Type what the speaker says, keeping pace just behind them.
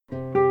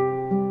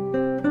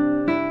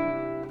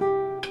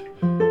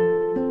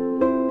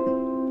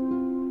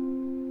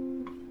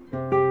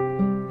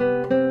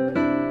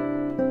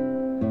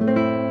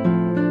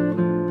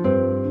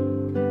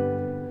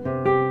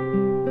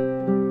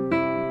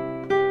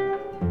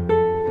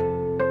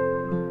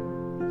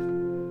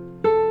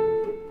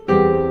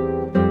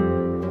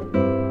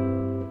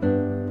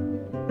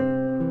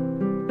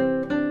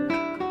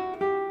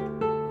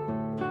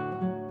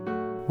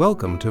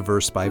Welcome to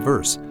Verse by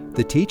Verse,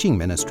 the teaching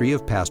ministry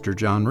of Pastor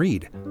John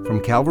Reed from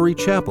Calvary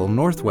Chapel,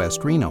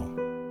 Northwest Reno.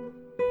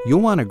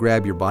 You'll want to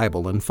grab your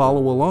Bible and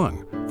follow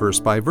along, verse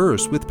by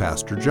verse with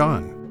Pastor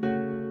John.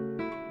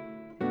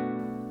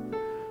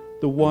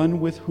 The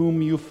one with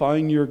whom you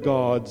find your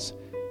gods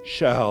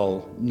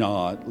shall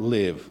not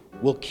live.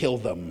 We'll kill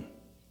them.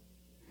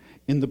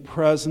 In the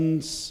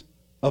presence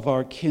of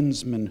our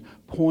kinsmen,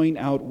 point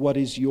out what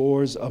is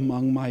yours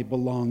among my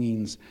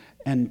belongings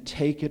and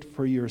take it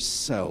for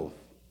yourself.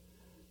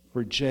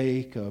 For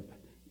Jacob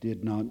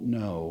did not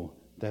know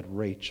that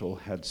Rachel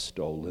had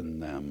stolen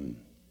them.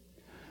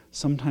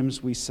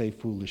 Sometimes we say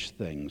foolish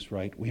things,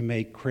 right? We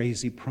make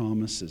crazy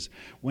promises.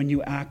 When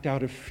you act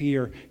out of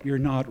fear, you're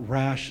not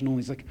rational.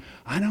 He's like,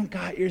 I don't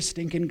got your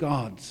stinking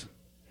gods.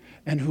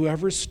 And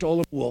whoever stole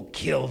them will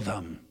kill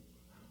them.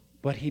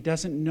 But he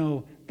doesn't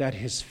know that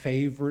his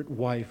favorite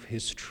wife,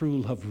 his true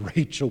love,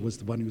 Rachel, was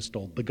the one who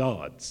stole the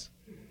gods.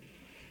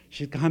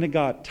 She kind of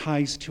got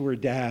ties to her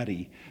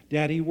daddy.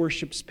 Daddy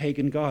worships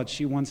pagan gods.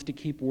 She wants to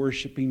keep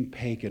worshiping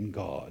pagan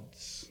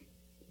gods.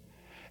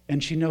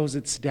 And she knows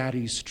it's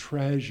daddy's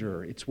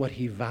treasure. It's what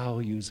he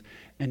values.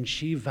 And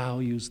she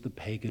values the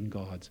pagan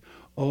gods.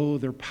 Oh,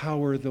 their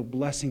power, their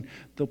blessing.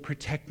 They'll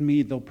protect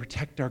me. They'll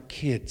protect our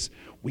kids.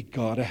 We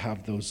got to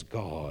have those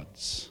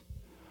gods.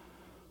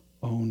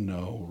 Oh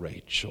no,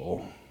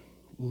 Rachel.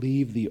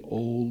 Leave the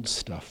old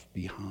stuff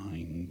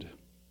behind.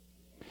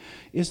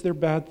 Is there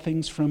bad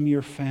things from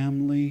your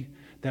family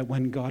that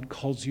when God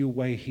calls you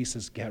away, he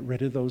says, get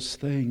rid of those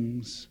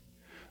things?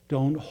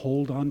 Don't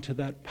hold on to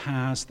that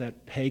past,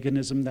 that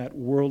paganism, that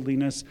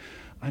worldliness.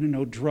 I don't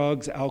know,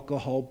 drugs,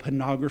 alcohol,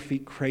 pornography,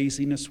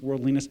 craziness,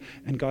 worldliness.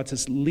 And God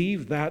says,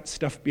 leave that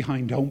stuff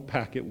behind. Don't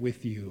pack it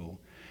with you.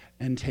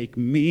 And take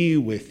me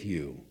with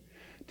you.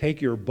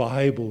 Take your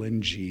Bible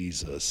and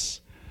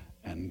Jesus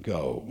and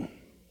go.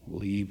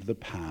 Leave the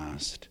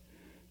past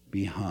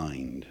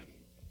behind.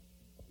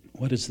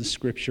 What is the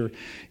scripture?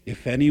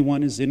 If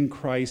anyone is in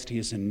Christ, he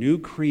is a new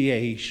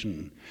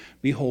creation.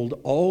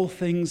 Behold, all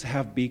things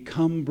have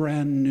become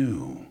brand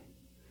new.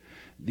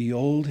 The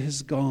old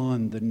has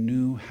gone, the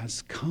new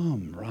has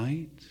come,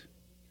 right?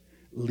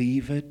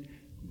 Leave it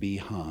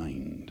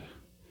behind.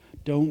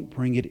 Don't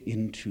bring it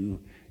into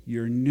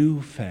your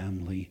new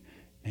family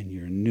and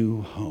your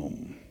new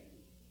home.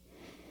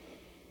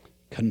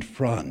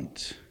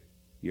 Confront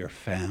your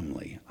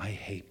family. I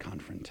hate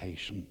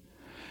confrontation.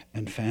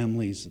 And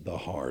family's the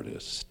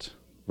hardest.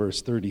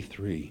 Verse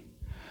 33.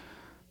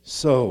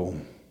 So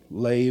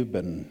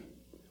Laban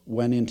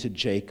went into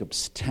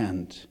Jacob's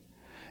tent,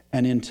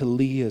 and into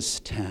Leah's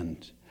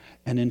tent,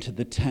 and into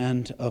the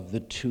tent of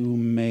the two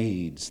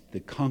maids, the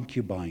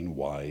concubine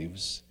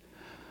wives,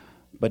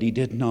 but he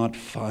did not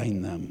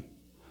find them.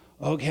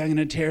 Okay, I'm going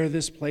to tear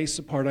this place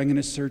apart. I'm going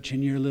to search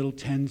in your little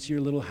tents,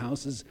 your little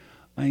houses.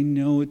 I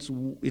know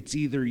it's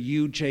either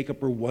you,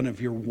 Jacob, or one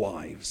of your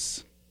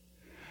wives.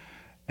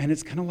 And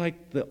it's kind of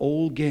like the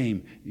old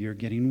game. You're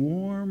getting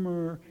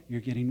warmer, you're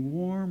getting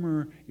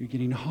warmer, you're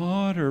getting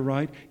hotter,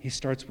 right? He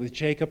starts with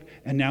Jacob,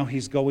 and now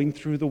he's going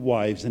through the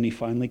wives, and he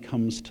finally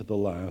comes to the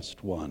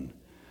last one.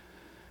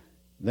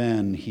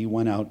 Then he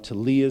went out to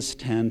Leah's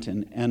tent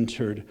and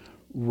entered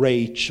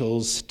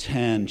Rachel's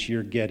tent.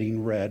 You're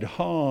getting red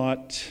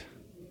hot.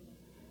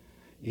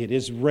 It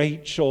is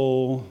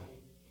Rachel.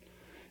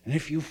 And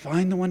if you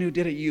find the one who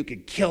did it, you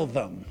could kill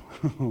them.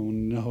 Oh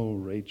no,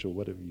 Rachel,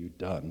 what have you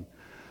done?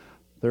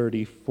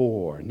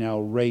 34. Now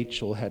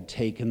Rachel had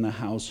taken the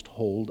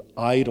household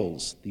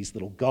idols, these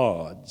little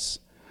gods,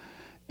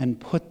 and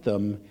put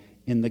them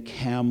in the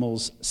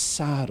camel's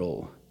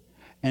saddle,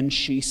 and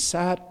she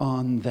sat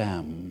on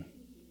them.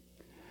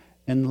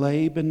 And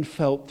Laban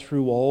felt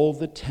through all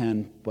the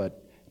tent,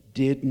 but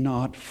did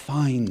not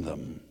find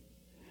them.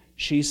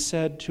 She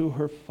said to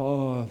her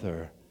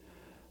father,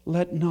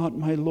 let not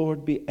my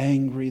lord be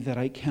angry that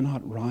I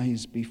cannot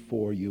rise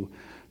before you,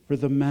 for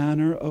the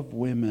manner of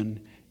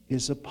women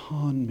is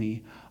upon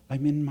me.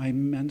 I'm in my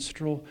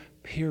menstrual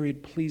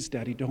period. Please,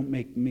 Daddy, don't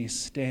make me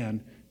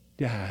stand.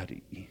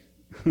 Daddy.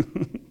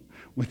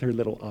 With her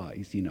little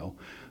eyes,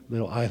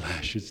 little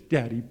eyelashes.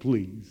 Daddy,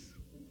 please.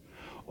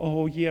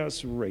 Oh,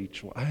 yes,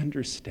 Rachel, I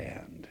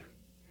understand.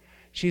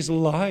 She's a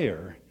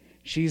liar.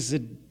 She's a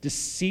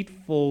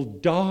deceitful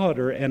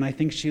daughter, and I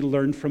think she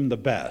learned from the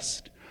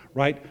best,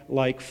 right?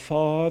 Like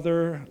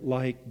father,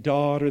 like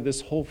daughter,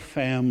 this whole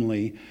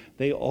family,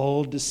 they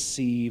all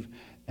deceive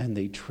and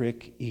they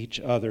trick each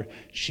other.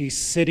 She's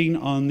sitting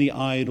on the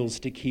idols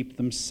to keep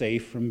them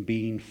safe from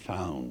being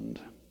found.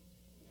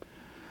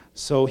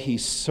 So he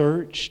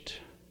searched,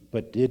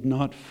 but did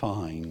not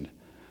find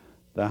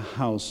the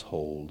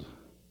household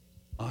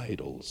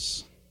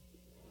idols.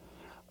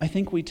 I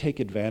think we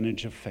take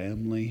advantage of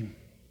family.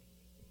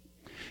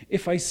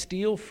 If I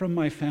steal from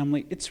my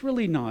family, it's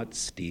really not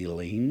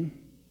stealing.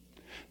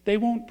 They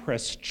won't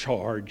press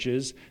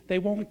charges. They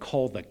won't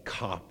call the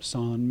cops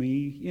on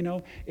me.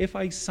 If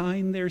I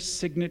sign their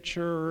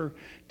signature or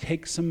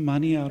take some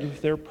money out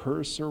of their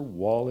purse or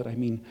wallet,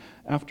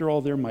 after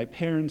all, they're my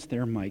parents,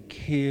 they're my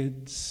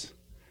kids.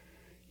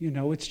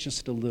 It's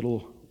just a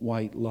little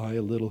white lie,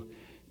 a little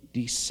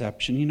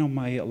deception. You know,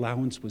 my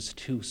allowance was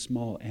too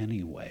small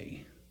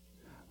anyway,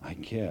 I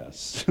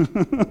guess.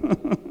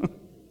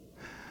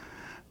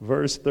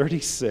 Verse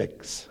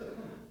 36,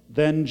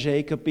 then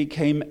Jacob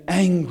became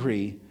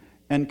angry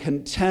and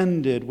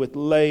contended with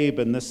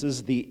Laban. This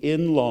is the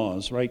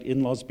in-laws, right?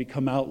 In-laws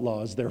become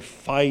outlaws. They're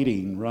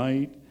fighting,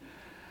 right?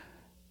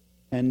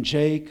 And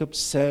Jacob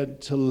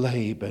said to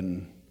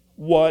Laban,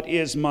 what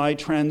is my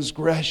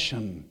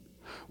transgression?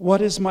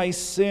 What is my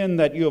sin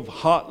that you have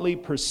hotly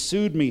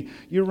pursued me?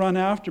 You run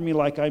after me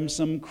like I'm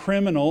some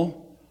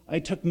criminal. I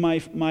took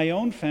my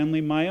own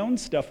family, my own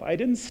stuff. I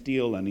didn't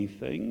steal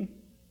anything.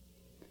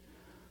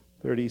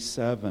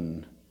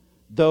 37.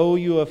 Though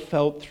you have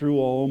felt through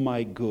all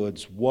my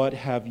goods, what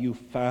have you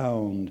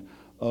found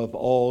of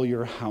all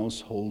your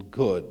household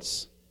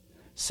goods?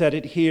 Set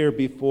it here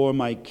before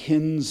my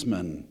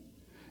kinsmen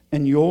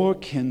and your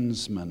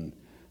kinsmen,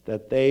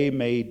 that they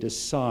may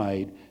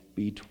decide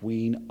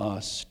between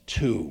us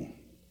two.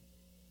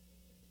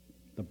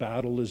 The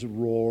battle is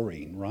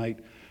roaring, right?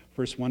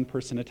 First one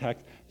person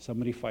attacks,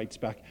 somebody fights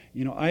back.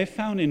 You know, I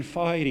found in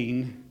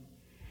fighting,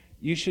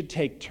 you should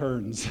take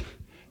turns.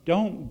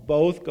 Don't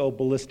both go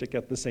ballistic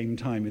at the same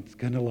time. It's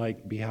going to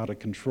be out of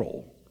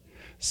control.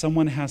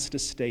 Someone has to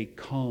stay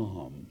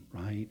calm,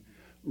 right?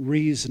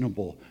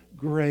 Reasonable,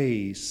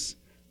 grace,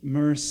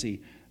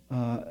 mercy.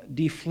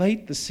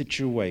 Deflate the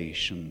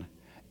situation.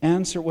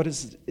 Answer, what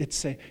does it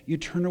say? You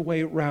turn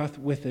away wrath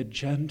with a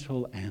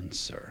gentle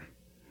answer.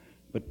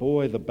 But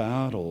boy, the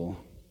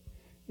battle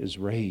is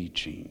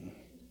raging.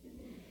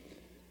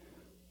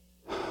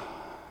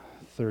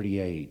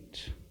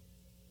 38.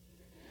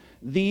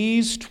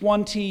 These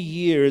 20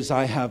 years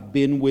I have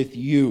been with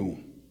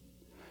you.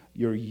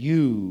 Your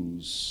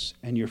ewes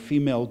and your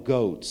female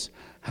goats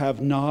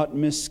have not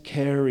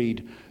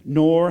miscarried,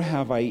 nor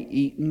have I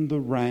eaten the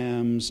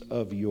rams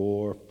of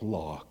your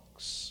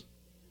flocks.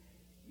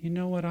 You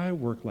know what? I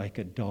work like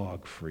a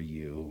dog for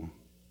you.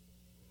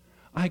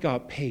 I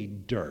got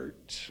paid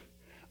dirt.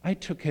 I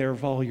took care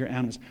of all your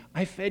animals.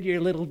 I fed your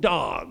little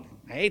dog.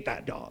 I ate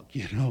that dog,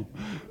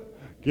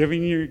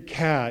 Giving your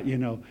cat,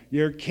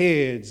 your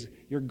kids,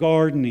 your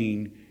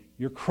gardening,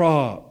 your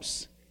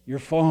crops, your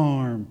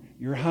farm,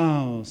 your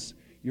house,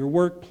 your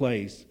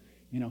workplace,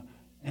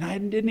 And I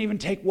didn't even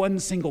take one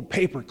single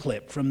paper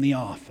clip from the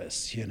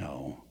office,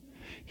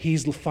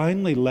 He's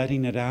finally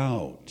letting it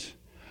out.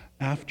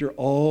 After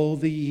all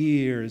the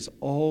years,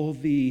 all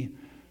the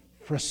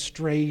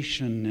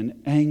frustration and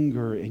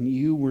anger, and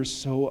you were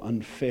so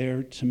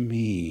unfair to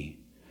me.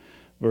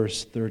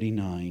 Verse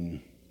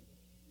 39.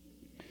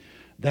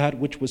 That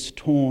which was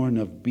torn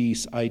of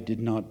beasts I did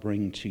not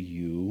bring to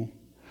you.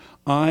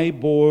 I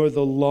bore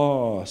the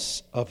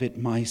loss of it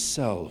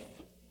myself.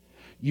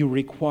 You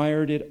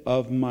required it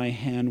of my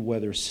hand,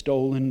 whether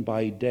stolen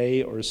by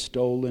day or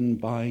stolen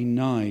by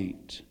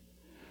night.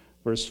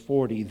 Verse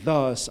 40,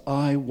 thus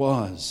I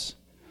was.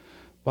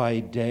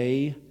 By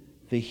day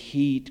the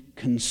heat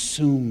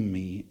consumed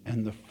me,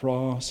 and the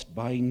frost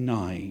by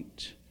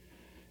night,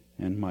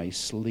 and my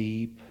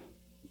sleep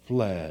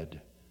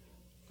fled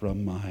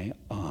from my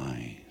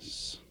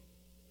eyes.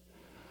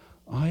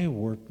 I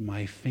worked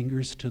my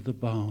fingers to the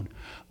bone.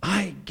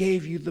 I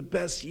gave you the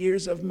best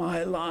years of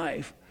my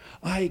life.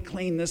 I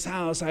cleaned this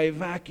house. I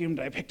vacuumed.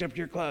 I picked up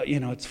your clothes.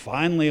 It's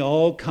finally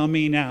all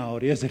coming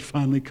out. Is it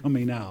finally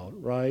coming out,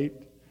 right?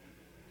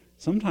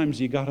 Sometimes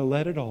you got to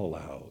let it all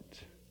out.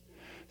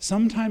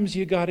 Sometimes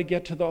you got to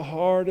get to the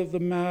heart of the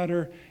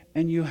matter,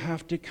 and you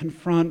have to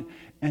confront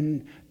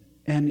and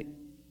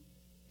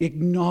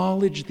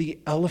acknowledge the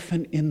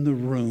elephant in the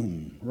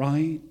room,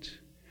 right?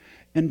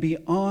 And be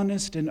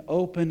honest and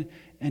open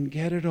and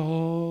get it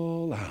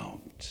all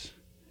out.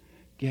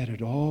 Get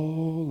it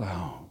all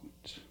out.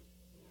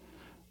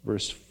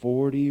 Verse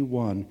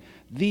 41,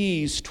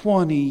 these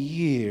 20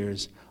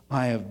 years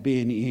I have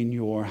been in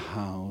your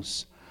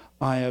house.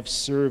 I have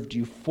served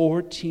you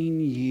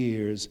 14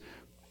 years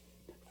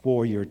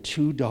for your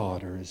 2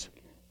 daughters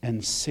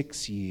and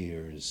 6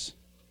 years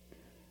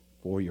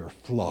for your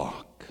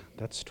flock.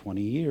 That's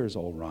 20 years,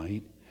 all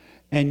right.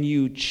 And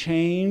you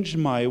changed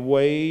my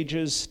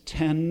wages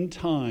 10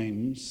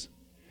 times.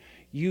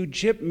 You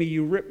gypped me,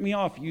 you ripped me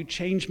off, you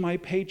changed my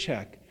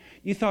paycheck.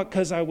 You thought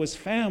because I was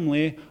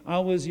family, I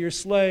was your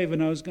slave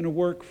and I was going to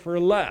work for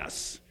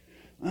less.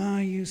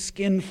 You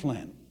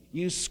skinflint,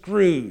 you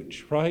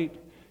Scrooge, right?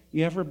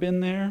 You ever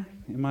been there?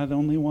 Am I the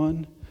only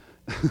one?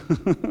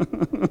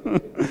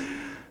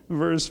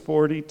 Verse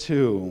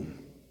 42.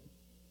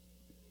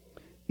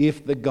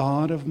 If the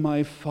God of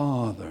my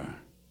father,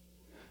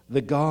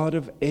 the God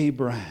of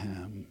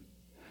Abraham,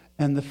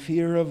 and the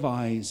fear of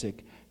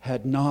Isaac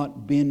had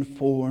not been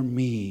for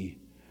me,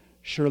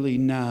 surely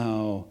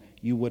now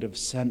you would have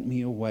sent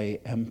me away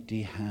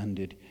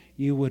empty-handed.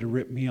 You would have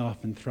ripped me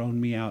off and thrown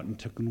me out and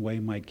taken away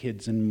my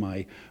kids and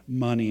my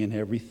money and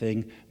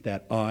everything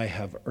that I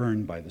have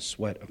earned by the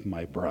sweat of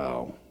my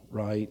brow,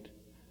 right?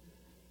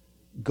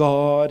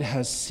 God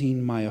has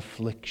seen my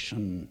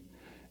affliction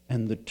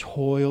and the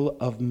toil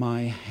of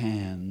my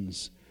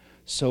hands.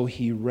 So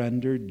he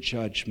rendered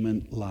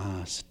judgment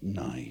last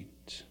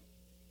night.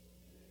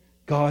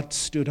 God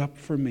stood up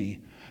for me.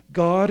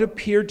 God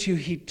appeared to you.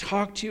 He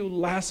talked to you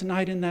last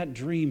night in that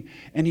dream,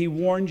 and he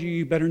warned you,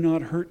 you better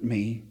not hurt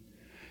me.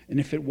 And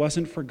if it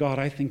wasn't for God,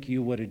 I think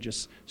you would have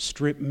just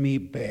stripped me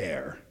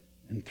bare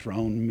and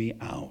thrown me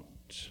out.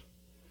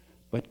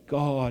 But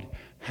God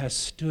has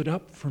stood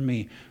up for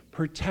me,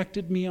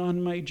 protected me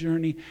on my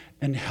journey,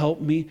 and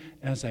helped me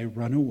as I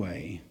run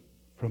away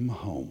from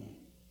home.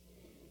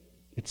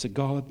 It's a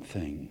God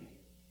thing.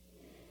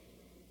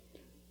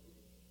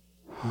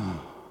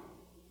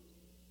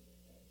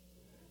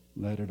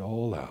 Let it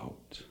all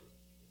out.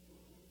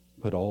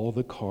 Put all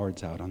the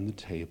cards out on the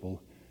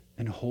table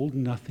and hold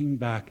nothing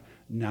back.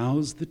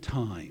 Now's the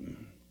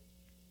time.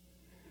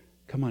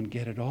 Come on,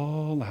 get it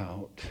all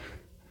out.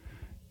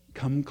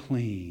 Come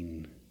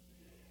clean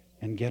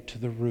and get to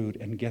the root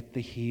and get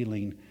the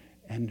healing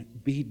and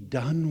be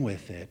done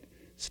with it.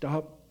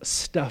 Stop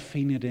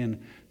stuffing it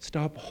in.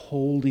 Stop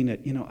holding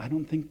it. I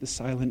don't think the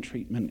silent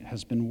treatment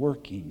has been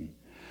working.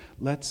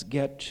 Let's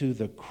get to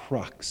the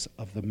crux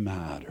of the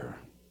matter.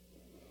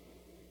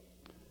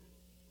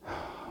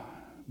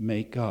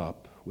 Make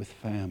up with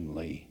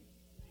family.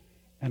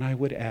 And I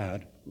would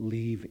add,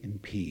 leave in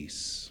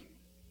peace.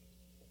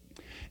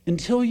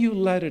 Until you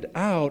let it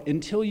out,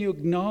 until you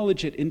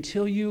acknowledge it,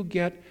 until you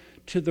get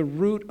to the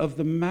root of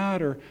the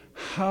matter,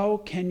 how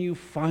can you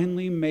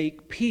finally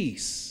make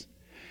peace?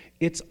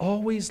 It's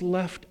always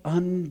left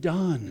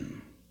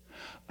undone.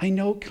 I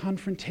know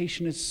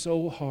confrontation is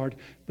so hard,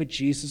 but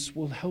Jesus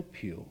will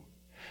help you.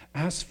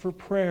 Ask for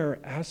prayer,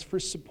 ask for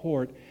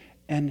support,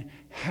 and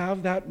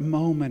have that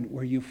moment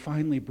where you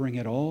finally bring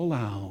it all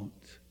out.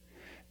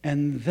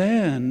 And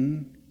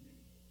then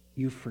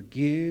you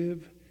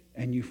forgive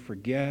and you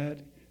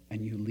forget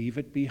and you leave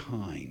it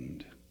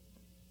behind.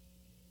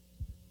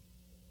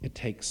 It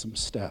takes some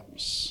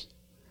steps.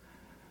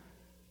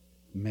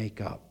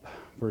 Make up.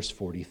 Verse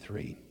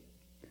 43.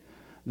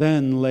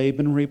 Then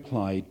Laban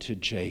replied to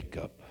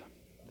Jacob.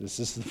 This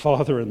is the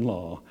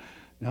father-in-law.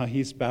 Now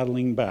he's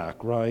battling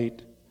back,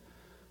 right?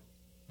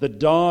 The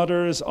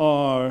daughters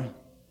are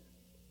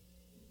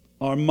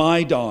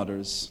my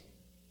daughters,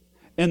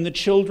 and the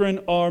children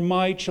are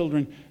my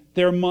children.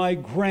 They're my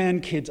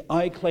grandkids.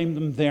 I claim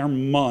them. They're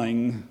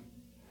mine.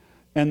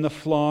 And the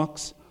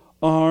flocks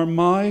are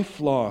my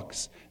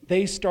flocks.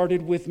 They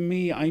started with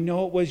me. I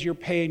know it was your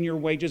pay and your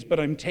wages, but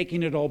I'm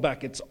taking it all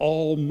back. It's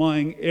all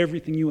mine.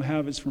 Everything you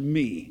have is from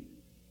me.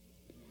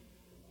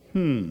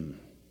 And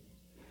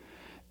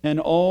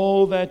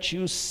all that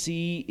you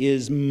see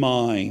is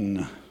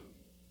mine.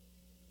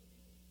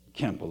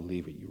 Can't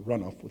believe it. You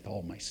run off with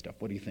all my stuff.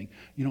 What do you think?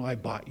 I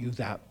bought you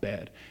that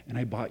bed, and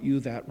I bought you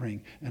that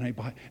ring,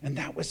 and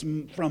that was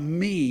from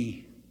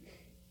me.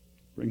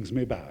 Brings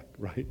me back,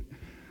 right?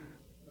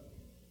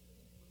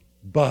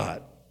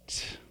 But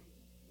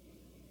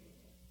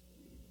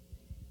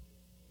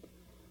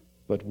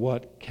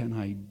what can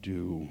I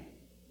do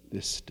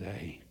this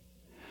day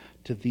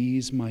to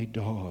these my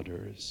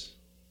daughters?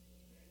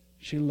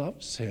 She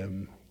loves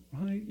him,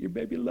 right? Your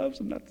baby loves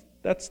him.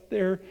 That's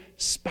their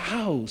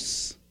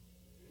spouse.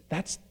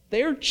 That's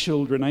their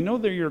children. I know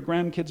they're your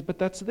grandkids, but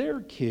that's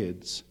their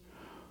kids.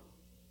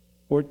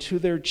 Or to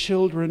their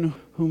children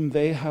whom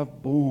they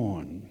have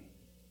born.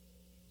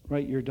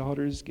 Right? Your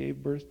daughters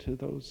gave birth to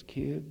those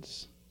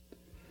kids.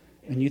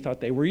 And you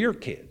thought they were your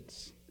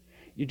kids.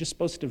 You're just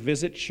supposed to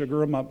visit, sugar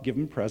them up, give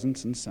them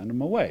presents, and send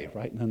them away,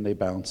 right? And then they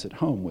bounce at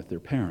home with their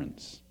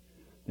parents.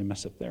 They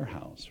mess up their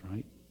house,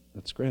 right?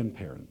 That's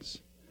grandparents.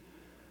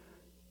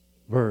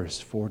 Verse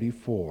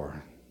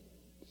 44.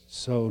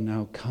 So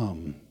now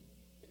come,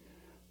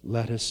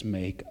 let us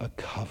make a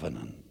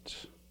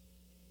covenant,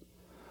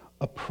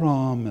 a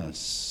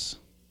promise,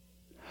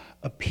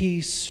 a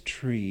peace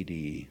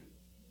treaty.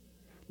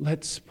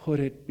 Let's put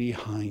it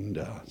behind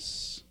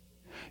us.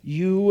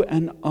 You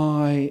and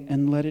I,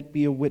 and let it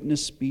be a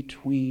witness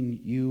between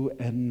you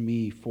and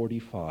me.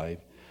 45.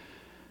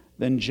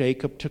 Then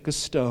Jacob took a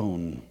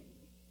stone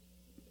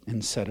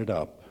and set it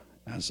up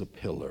as a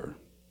pillar.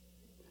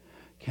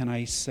 Can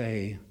I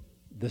say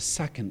the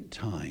second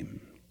time?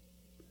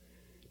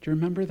 Do you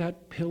remember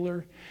that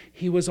pillar?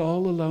 He was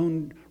all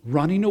alone,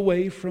 running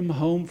away from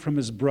home from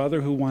his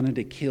brother who wanted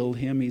to kill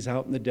him. He's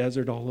out in the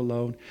desert all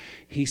alone.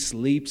 He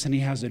sleeps and he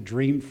has a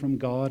dream from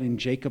God in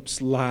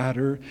Jacob's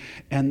ladder.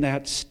 And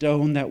that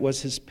stone that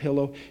was his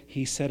pillow,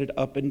 he set it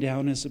up and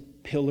down as a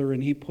pillar,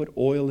 and he put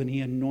oil and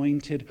he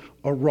anointed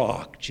a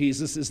rock.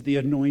 Jesus is the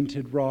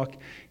anointed rock.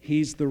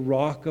 He's the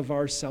rock of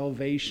our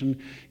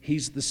salvation.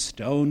 He's the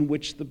stone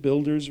which the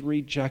builders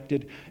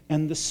rejected.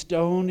 And the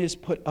stone is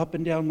put up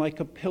and down like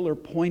a pillar,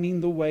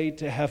 pointing the way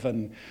to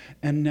heaven.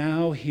 And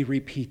now he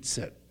repeats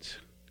it.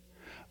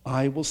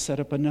 I will set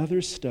up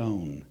another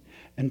stone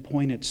and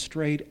point it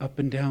straight up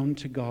and down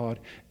to God.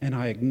 And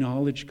I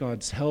acknowledge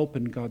God's help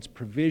and God's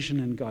provision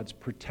and God's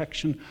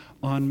protection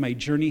on my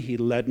journey. He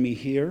led me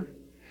here,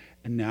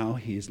 and now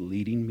he is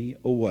leading me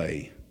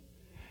away.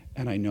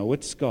 And I know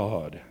it's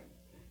God,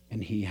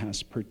 and he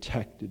has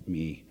protected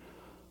me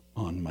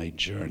on my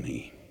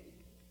journey.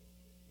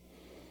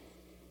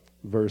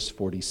 Verse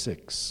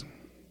 46.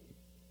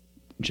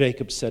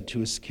 Jacob said to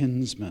his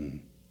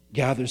kinsmen,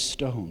 "Gather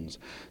stones."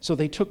 So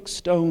they took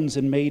stones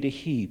and made a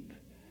heap,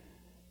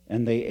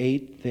 and they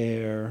ate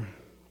there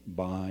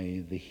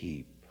by the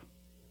heap.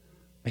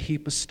 A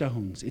heap of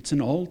stones. It's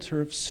an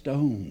altar of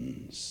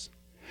stones.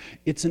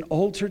 It's an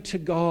altar to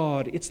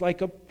God. It's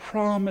like a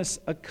promise,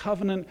 a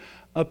covenant,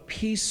 a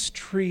peace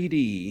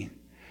treaty,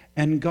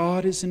 and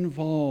God is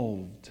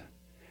involved.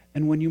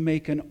 And when you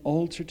make an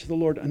altar to the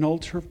Lord, an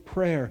altar of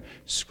prayer,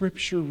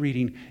 scripture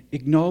reading,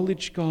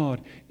 acknowledge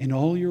God. In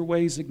all your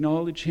ways,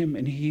 acknowledge Him,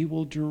 and He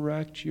will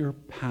direct your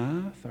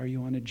path. Are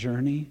you on a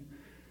journey?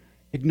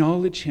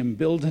 Acknowledge Him.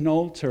 Build an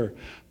altar.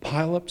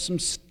 Pile up some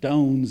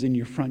stones in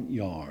your front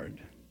yard.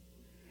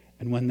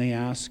 And when they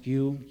ask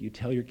you, you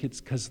tell your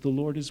kids, because the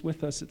Lord is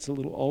with us. It's a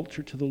little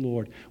altar to the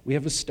Lord. We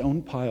have a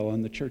stone pile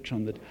on the church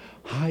on the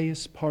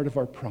highest part of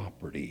our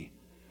property.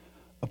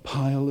 A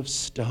pile of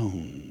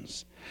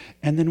stones.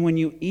 And then when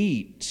you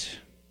eat,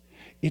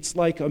 it's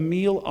like a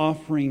meal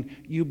offering.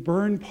 You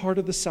burn part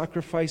of the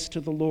sacrifice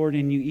to the Lord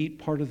and you eat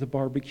part of the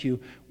barbecue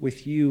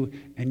with you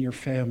and your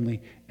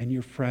family and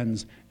your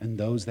friends and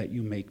those that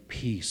you make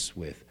peace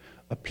with.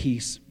 A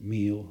peace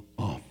meal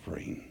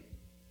offering.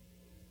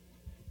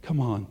 Come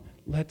on,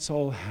 let's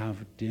all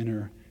have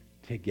dinner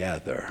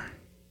together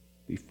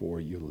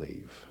before you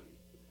leave.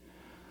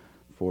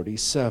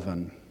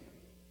 47.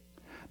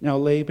 Now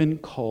Laban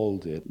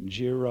called it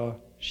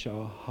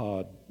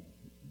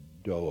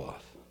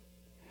Jerah-Shahad-Doath,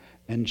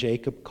 and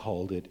Jacob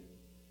called it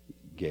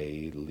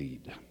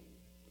Galeed.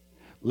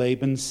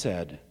 Laban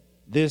said,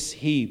 "This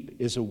heap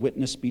is a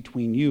witness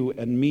between you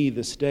and me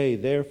this day,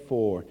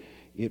 therefore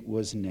it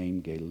was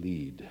named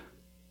Galeed."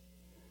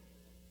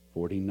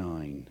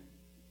 49.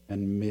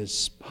 And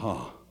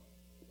Mizpah.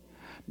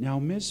 Now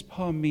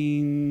Mizpah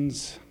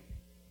means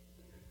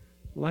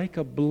like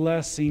a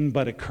blessing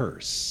but a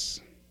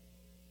curse.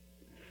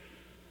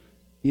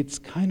 It's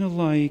kind of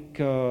like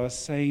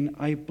saying,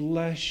 "I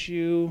bless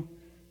you,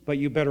 but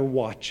you better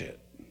watch it.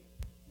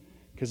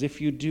 Because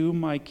if you do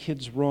my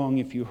kids wrong,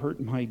 if you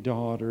hurt my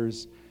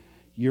daughters,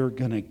 you're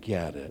going to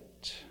get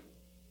it."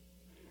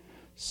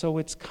 So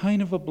it's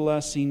kind of a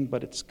blessing,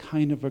 but it's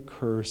kind of a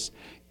curse.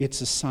 It's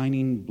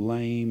assigning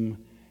blame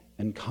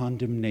and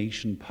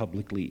condemnation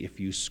publicly if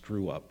you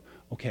screw up.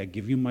 Okay, I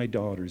give you my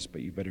daughters,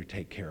 but you better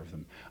take care of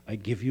them. I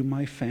give you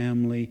my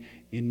family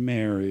in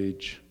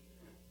marriage,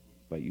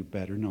 but you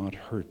better not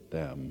hurt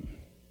them.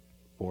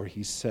 For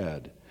he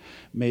said,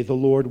 "May the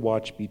Lord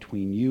watch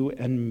between you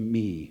and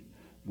me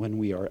when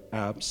we are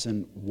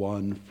absent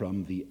one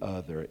from the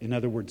other." In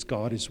other words,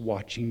 God is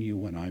watching you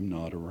when I'm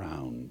not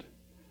around.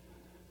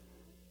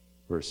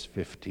 Verse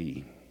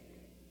 50.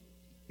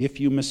 "If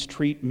you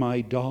mistreat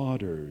my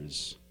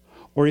daughters,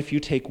 or if you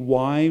take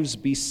wives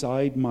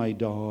beside my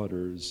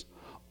daughters,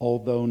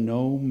 although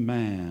no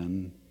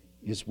man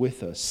is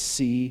with us,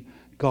 see,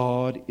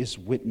 God is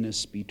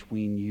witness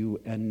between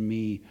you and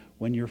me.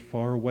 When you're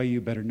far away,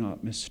 you better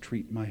not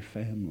mistreat my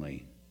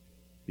family,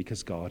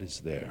 because God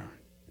is there."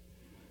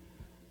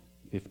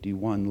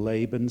 51,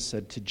 Laban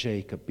said to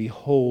Jacob,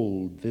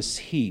 "Behold this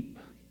heap,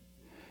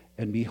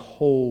 and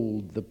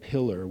behold the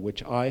pillar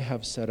which I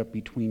have set up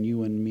between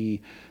you and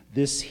me.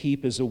 This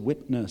heap is a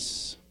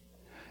witness,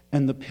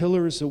 and the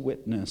pillar is a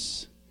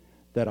witness,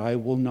 that I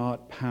will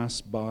not pass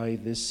by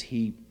this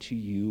heap to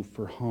you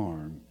for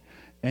harm,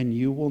 and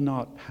you will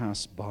not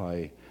pass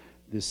by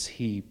this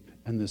heap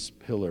and this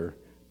pillar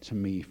to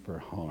me for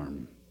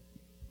harm."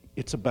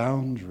 It's a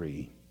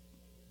boundary.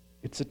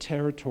 It's a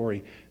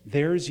territory.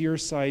 There's your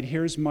side,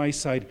 here's my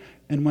side.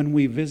 And when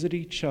we visit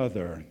each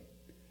other,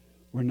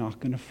 we're not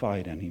going to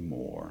fight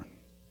anymore.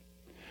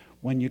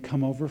 When you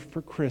come over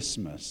for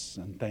Christmas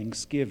and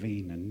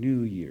Thanksgiving and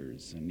New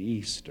Year's and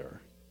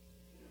Easter,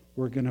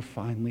 we're going to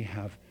finally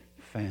have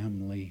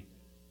family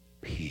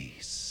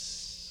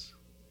peace.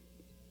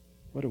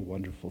 What a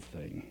wonderful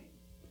thing.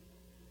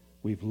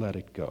 We've let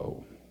it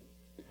go.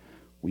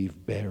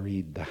 We've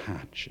buried the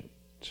hatchet.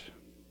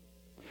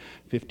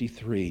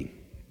 53.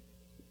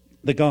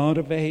 The God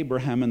of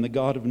Abraham and the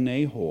God of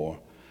Nahor,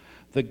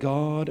 the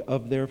God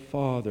of their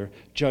father,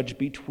 judge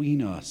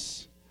between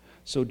us.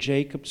 So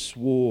Jacob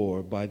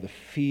swore by the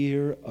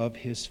fear of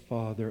his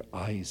father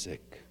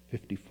Isaac.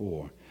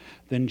 54.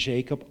 Then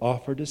Jacob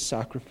offered a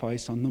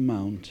sacrifice on the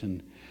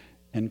mountain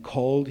and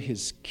called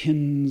his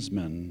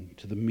kinsmen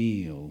to the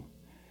meal.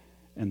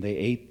 And they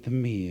ate the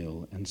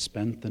meal and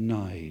spent the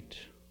night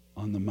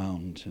on the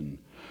mountain.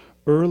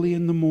 Early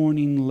in the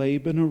morning,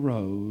 Laban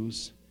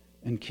arose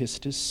and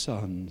kissed his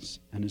sons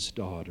and his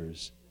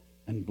daughters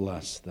and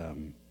blessed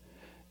them.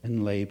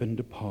 And Laban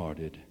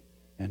departed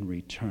and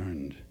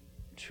returned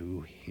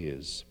to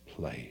his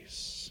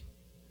place,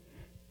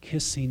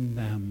 kissing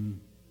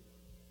them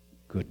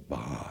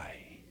goodbye.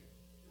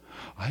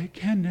 I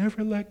can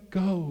never let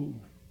go.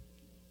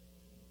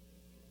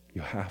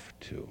 You have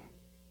to.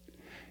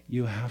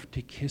 You have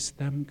to kiss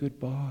them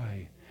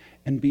goodbye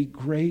and be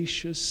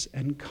gracious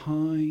and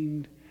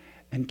kind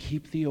and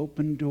keep the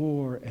open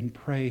door and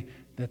pray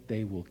that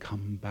they will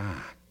come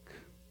back.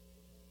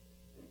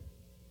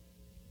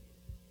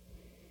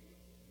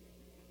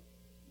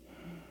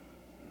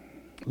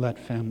 Let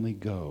family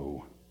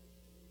go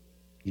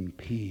in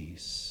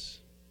peace.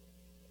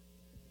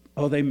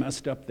 Oh, they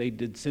messed up. They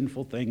did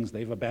sinful things.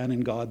 They've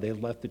abandoned God.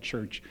 They've left the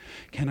church.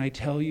 Can I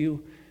tell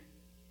you,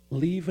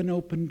 leave an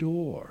open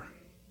door.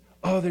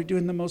 Oh, they're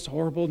doing the most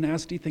horrible,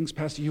 nasty things,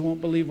 Pastor. You won't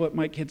believe what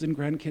my kids and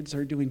grandkids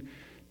are doing.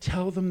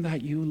 Tell them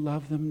that you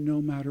love them no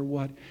matter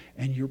what,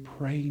 and you're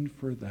praying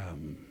for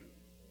them.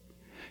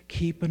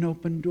 Keep an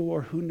open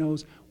door. Who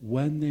knows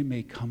when they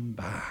may come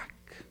back?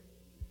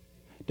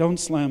 Don't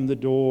slam the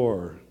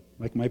door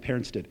like my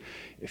parents did.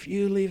 If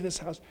you leave this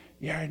house,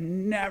 you're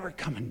never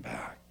coming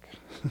back.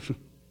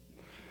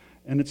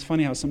 And it's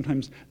funny how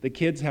sometimes the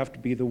kids have to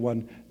be the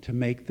one to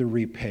make the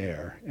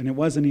repair. And it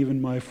wasn't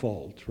even my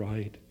fault,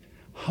 right?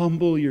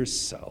 Humble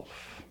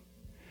yourself.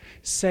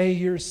 Say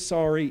you're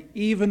sorry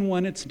even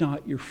when it's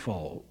not your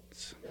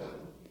fault.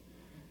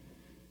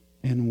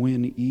 And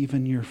win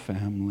even your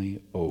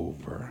family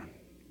over.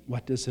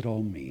 What does it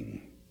all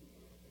mean?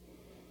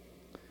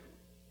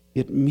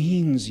 It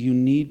means you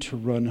need to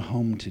run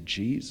home to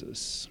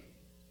Jesus.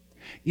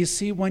 You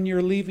see, when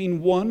you're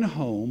leaving one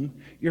home,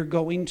 you're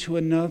going to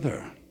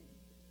another.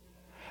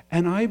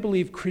 And I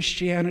believe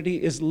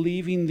Christianity is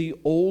leaving the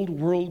old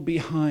world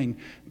behind,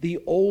 the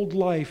old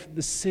life,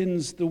 the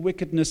sins, the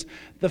wickedness,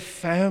 the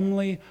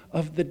family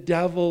of the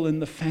devil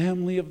and the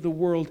family of the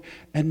world.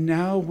 And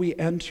now we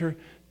enter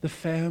the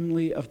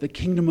family of the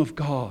kingdom of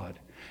God.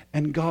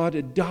 And God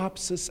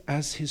adopts us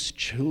as his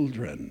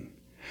children.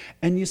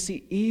 And you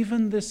see,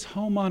 even this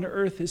home on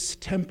earth is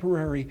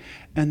temporary,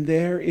 and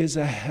there is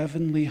a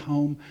heavenly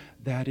home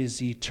that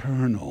is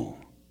eternal.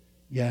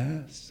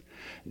 Yes,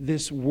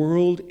 this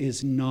world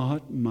is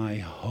not my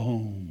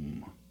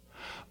home.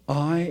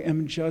 I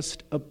am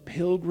just a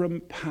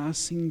pilgrim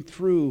passing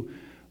through,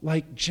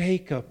 like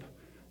Jacob,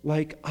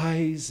 like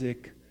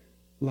Isaac,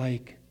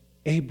 like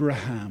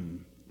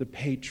Abraham, the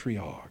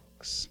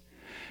patriarchs.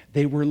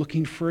 They were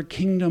looking for a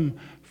kingdom,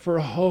 for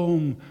a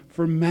home,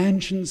 for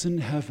mansions in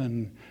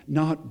heaven,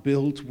 not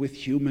built with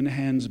human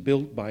hands,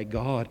 built by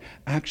God,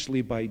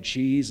 actually by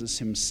Jesus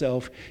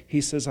himself.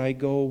 He says, I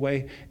go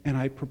away and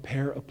I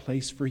prepare a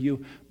place for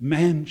you,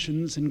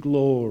 mansions in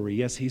glory.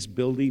 Yes, he's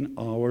building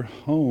our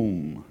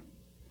home.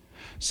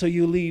 So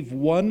you leave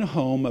one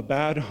home, a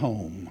bad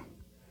home,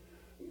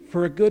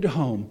 for a good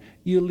home.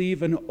 You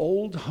leave an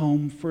old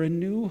home for a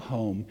new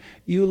home.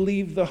 You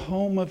leave the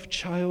home of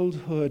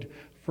childhood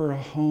for a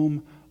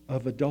home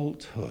of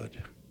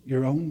adulthood.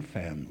 Your own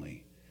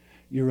family,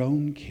 your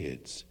own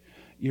kids,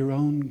 your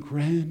own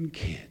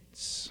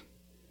grandkids.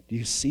 Do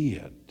you see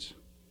it?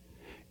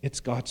 It's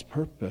God's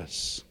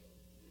purpose.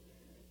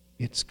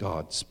 It's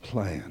God's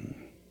plan.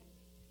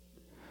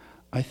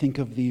 I think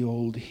of the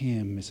old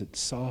hymn, is it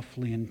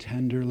softly and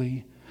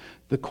tenderly?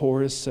 The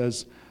chorus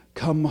says,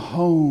 come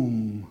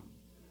home,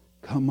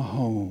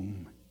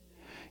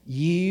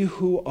 ye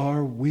who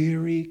are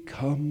weary,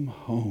 come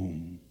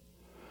home.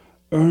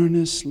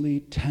 Earnestly,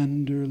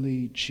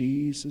 tenderly,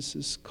 Jesus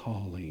is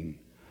calling,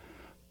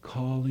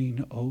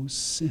 O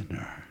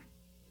sinner,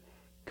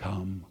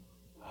 come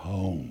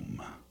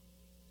home.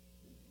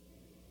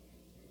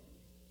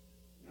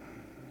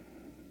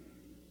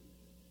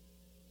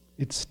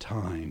 It's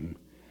time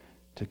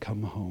to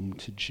come home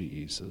to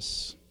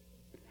Jesus.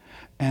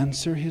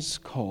 Answer his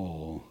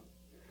call.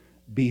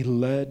 Be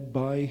led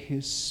by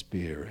his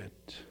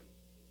Spirit.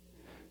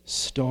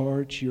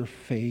 Start your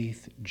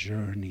faith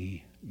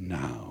journey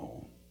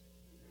now.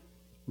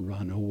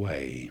 Run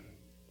away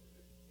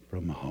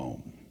from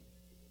home.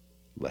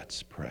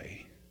 Let's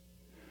pray.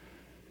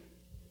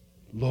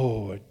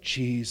 Lord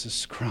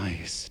Jesus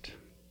Christ,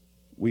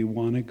 we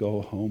want to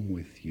go home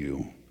with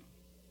you.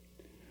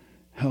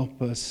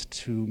 Help us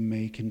to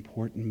make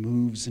important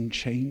moves and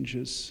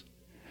changes.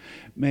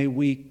 May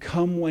we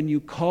come when you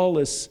call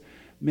us.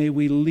 May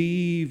we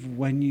leave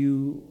when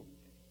you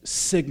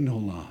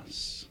signal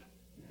us.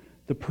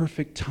 The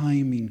perfect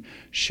timing.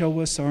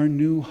 Show us our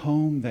new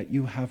home that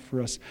you have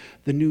for us.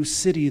 The new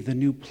city, the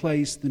new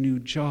place, the new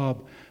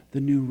job,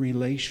 the new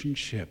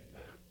relationship.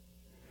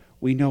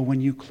 We know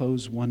when you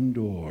close one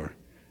door,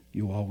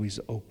 you always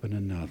open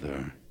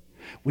another.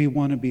 We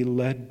want to be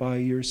led by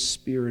your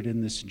Spirit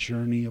in this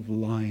journey of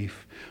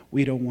life.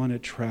 We don't want to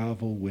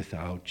travel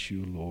without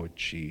you, Lord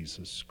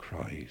Jesus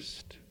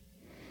Christ.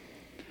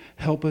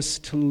 Help us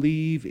to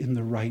leave in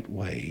the right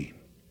way.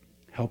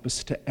 Help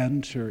us to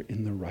enter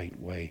in the right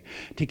way,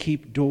 to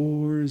keep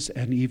doors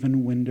and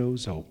even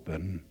windows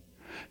open.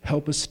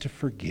 Help us to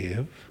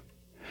forgive.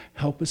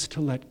 Help us to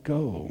let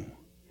go.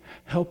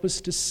 Help us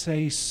to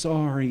say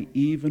sorry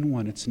even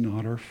when it's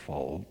not our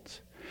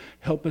fault.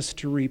 Help us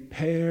to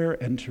repair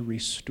and to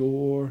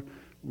restore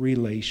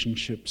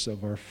relationships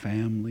of our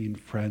family and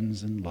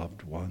friends and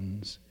loved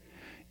ones,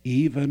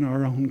 even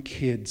our own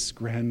kids,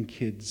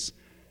 grandkids,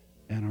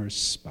 and our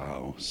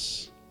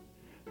spouse.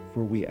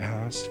 For we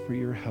ask for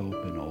your help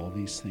in all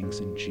these things.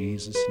 In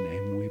Jesus'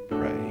 name we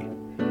pray.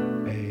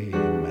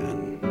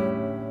 Amen.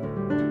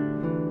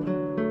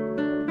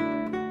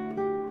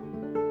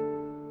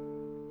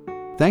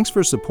 Thanks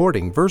for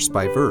supporting Verse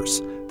by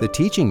Verse, the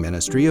teaching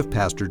ministry of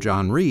Pastor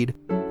John Reed.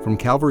 from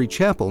Calvary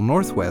Chapel,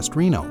 Northwest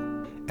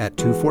Reno, at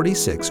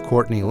 246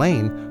 Courtney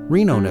Lane,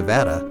 Reno,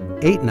 Nevada,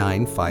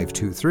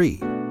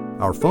 89523.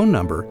 Our phone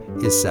number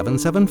is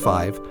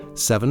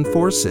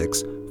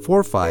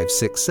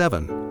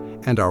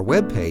 775-746-4567, and our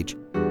webpage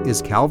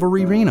is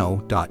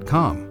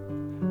calvaryreno.com.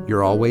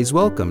 You're always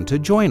welcome to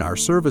join our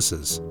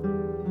services.